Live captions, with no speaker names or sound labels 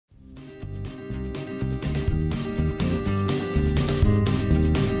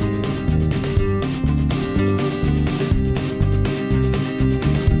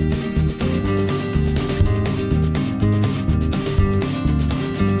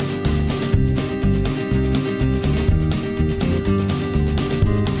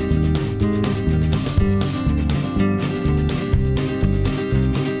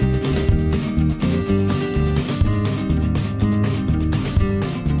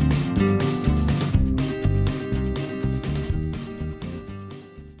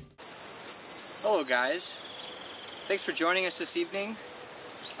guys, thanks for joining us this evening.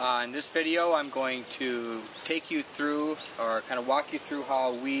 In this video I'm going to take you through, or kind of walk you through,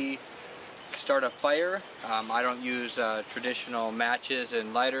 how we start a fire. I don't use traditional matches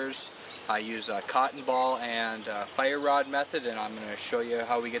and lighters. I use a cotton ball and fire rod method, and I'm going to show you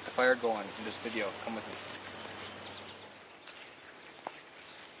how we get the fire going in this video. Come with me.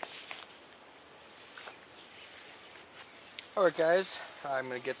 Alright guys, I'm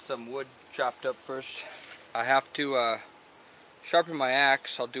going to get some wood chopped up first. I have to sharpen my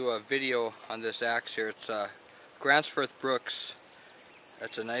axe. I'll do a video on this axe here. It's Gransforth Brooks.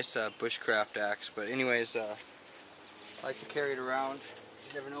 That's a nice bushcraft axe, but anyways, I like to carry it around.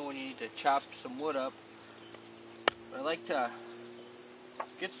 You never know when you need to chop some wood up. But I like to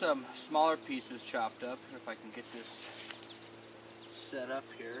get some smaller pieces chopped up. If I can get this set up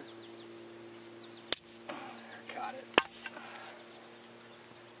here. Got it.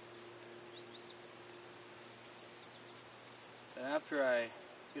 And after I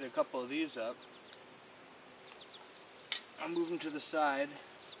get a couple of these up, I'll move them to the side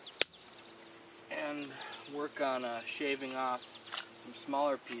and work on shaving off some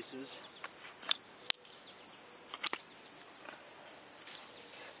smaller pieces.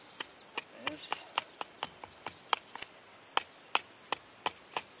 This.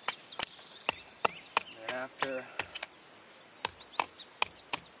 And after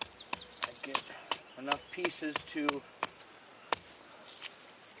I get enough pieces to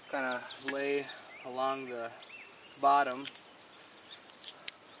kind of lay along the bottom,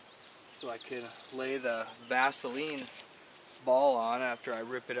 so I can lay the Vaseline ball on after I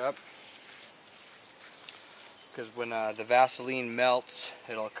rip it up, because when the Vaseline melts,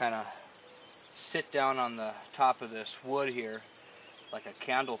 it'll kind of sit down on the top of this wood here like a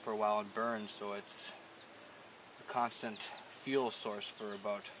candle for a while and burn, so it's a constant fuel source for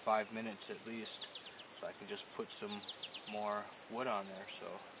about 5 minutes at least. So I can just put some more wood on there. So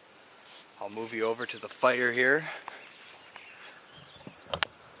I'll move you over to the fire here,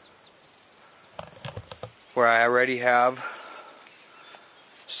 where I already have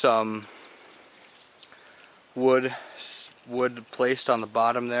some wood placed on the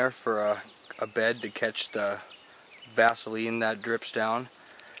bottom there for a bed to catch the Vaseline that drips down,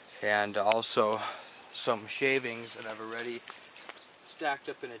 and also some shavings that I've already stacked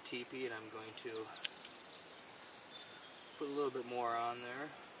up in a teepee, and I'm going to put a little bit more on there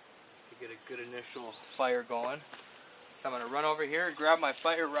to get a good initial fire going. I'm going to run over here and grab my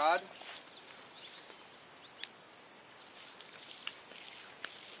fire rod.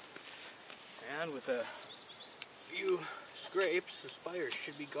 And with a few scrapes, this fire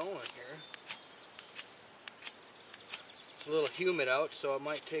should be going here. It's a little humid out, so it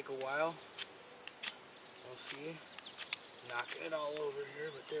might take a while. We'll see. Knocking it all over here,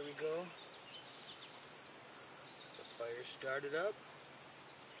 but there we go. The fire started up.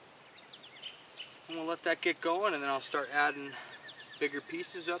 And we'll let that get going, and then I'll start adding bigger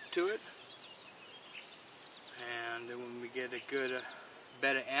pieces up to it. And then when we get a good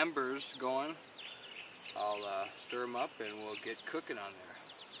bed of embers going, I'll stir them up and we'll get cooking on there.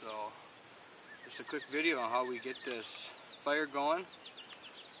 So just a quick video on how we get this fire going.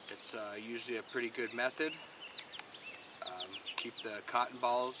 It's usually a pretty good method. Keep the cotton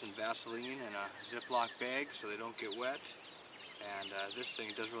balls and Vaseline in a Ziploc bag so they don't get wet. And this thing,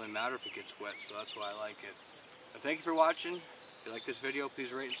 it doesn't really matter if it gets wet, so that's why I like it. But thank you for watching. If you like this video,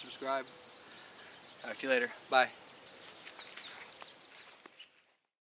 please rate and subscribe. Talk to you later. Bye.